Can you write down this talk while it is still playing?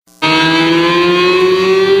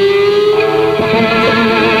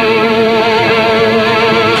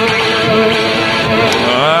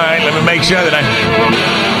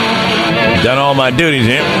all my duties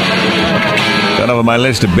here. Done over my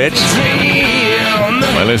list of bits.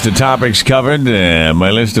 My list of topics covered. My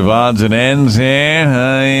list of odds and ends here.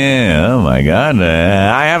 Oh, my God.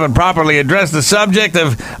 I haven't properly addressed the subject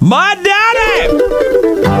of my daddy!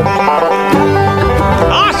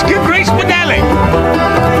 Oscar Greasman.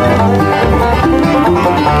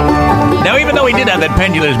 Now, even though he did have that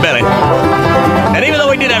pendulous belly, and even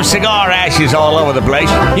though he did have cigar ashes all over the place,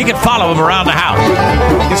 you could follow him around the house.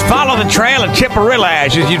 Just follow the trail of chipperilla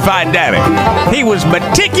ashes, you'd find Daddy. He was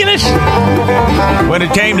meticulous when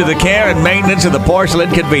it came to the care and maintenance of the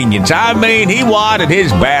porcelain convenience. I mean, he wanted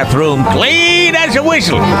his bathroom clean as a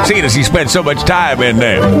whistle, seeing as he spent so much time in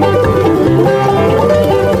there.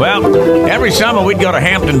 Well, every summer we'd go to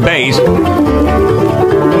Hampton Bays,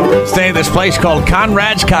 stay at this place called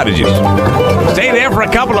Conrad's Cottages. Stay there for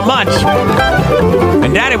a couple of months.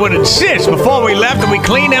 And Daddy would insist before we left that we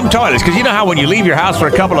clean them toilets. Because you know how when you leave your house for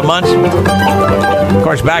a couple of months, of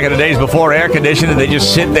course, back in the days before air conditioning, they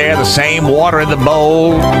just sit there, the same water in the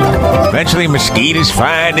bowl. Eventually mosquitoes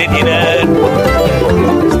find it, you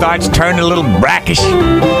know. Starts turning a little brackish.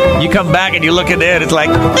 You come back and you look in there and it's like,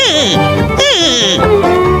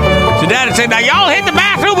 So Daddy said, now y'all hit the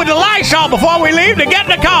bathroom with the Lysol before we leave to get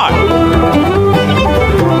in the car.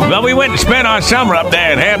 Well, we went and spent our summer up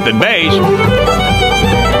there in Hampton Bays.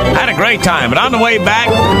 Had a great time, but on the way back,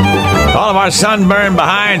 all of our sunburned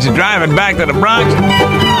behinds are driving back to the Bronx.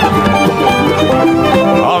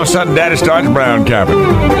 All of a sudden, Daddy starts brown capping.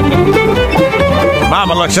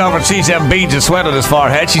 Mama looks over and sees them beads of sweat on his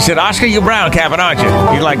forehead. She said, Oscar, you brown capping, aren't you?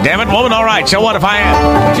 He's like, damn it, woman, all right, so what if I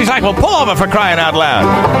am? She's like, well, pull over for crying out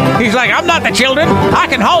loud. He's like, I'm not the children. I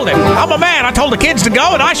can hold it. I'm a man. I told the kids to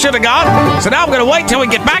go, and I should have gone. So now I'm going to wait till we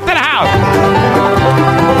get back to the house.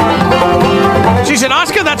 She said,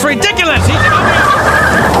 Oscar, that's ridiculous. He said,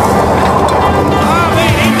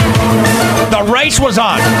 the race was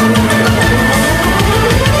on.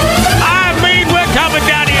 I mean, we're coming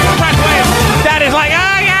down the expressway. Daddy's like,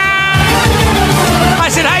 oh, yeah. I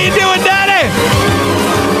said, how you doing, Daddy?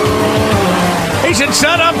 He said,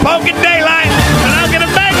 son, I'm poking daylight, and I'm going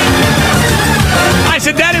to make it. I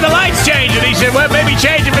said, Daddy, the light's changing. He said, well, maybe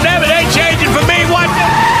changing for them. It ain't changing for me. What?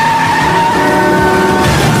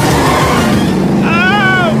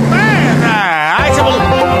 Oh, man. I said, well,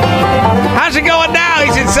 how's it going now?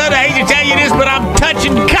 He said, son, I hate to tell you this, but I'm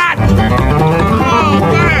touching cotton. Oh,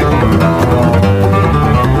 man.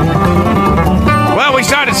 Well, we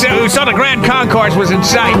saw the Grand Concourse was in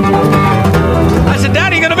sight. I said,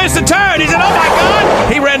 Daddy, you're going to miss the turn. He said, oh, my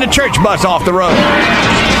God. He ran the church bus off the road.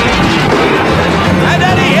 And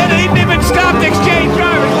then he hit it. He didn't even stop to exchange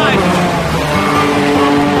driver's license.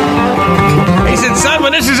 He said, son,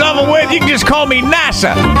 when this is over with, you can just call me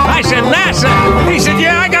NASA. I said, NASA? He said,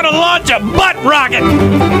 yeah, I got to launch a butt rocket.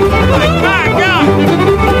 Like, my God.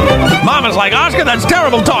 Mama's like, Oscar, that's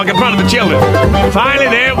terrible talk in front of the children. Finally,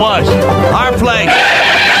 there it was. Our plane.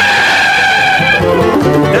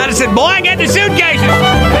 Daddy said, boy, get the suitcases.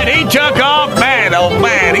 And he took off. Man, oh,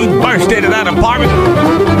 man, he burst into that apartment,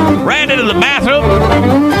 ran into the bathroom,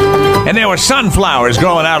 and there were sunflowers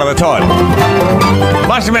growing out of the toilet.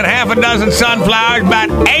 Must have been half a dozen sunflowers, about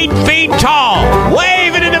 8 feet tall,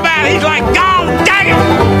 waving in the bath. He's like, God dang it!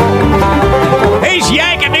 He's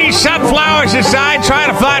yanking these sunflowers aside,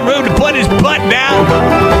 trying to find room to put his butt down.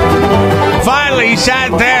 Finally, he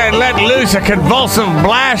sat there and let loose a convulsive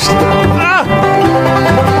blast.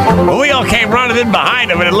 We all came running in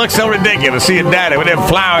behind him, and it looked so ridiculous seeing Daddy with them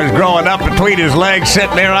flowers growing up between his legs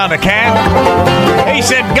sitting there on the can. He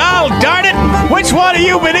said, God darn it, which one of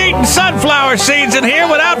you been eating sunflower seeds in here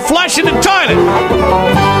without flushing the toilet?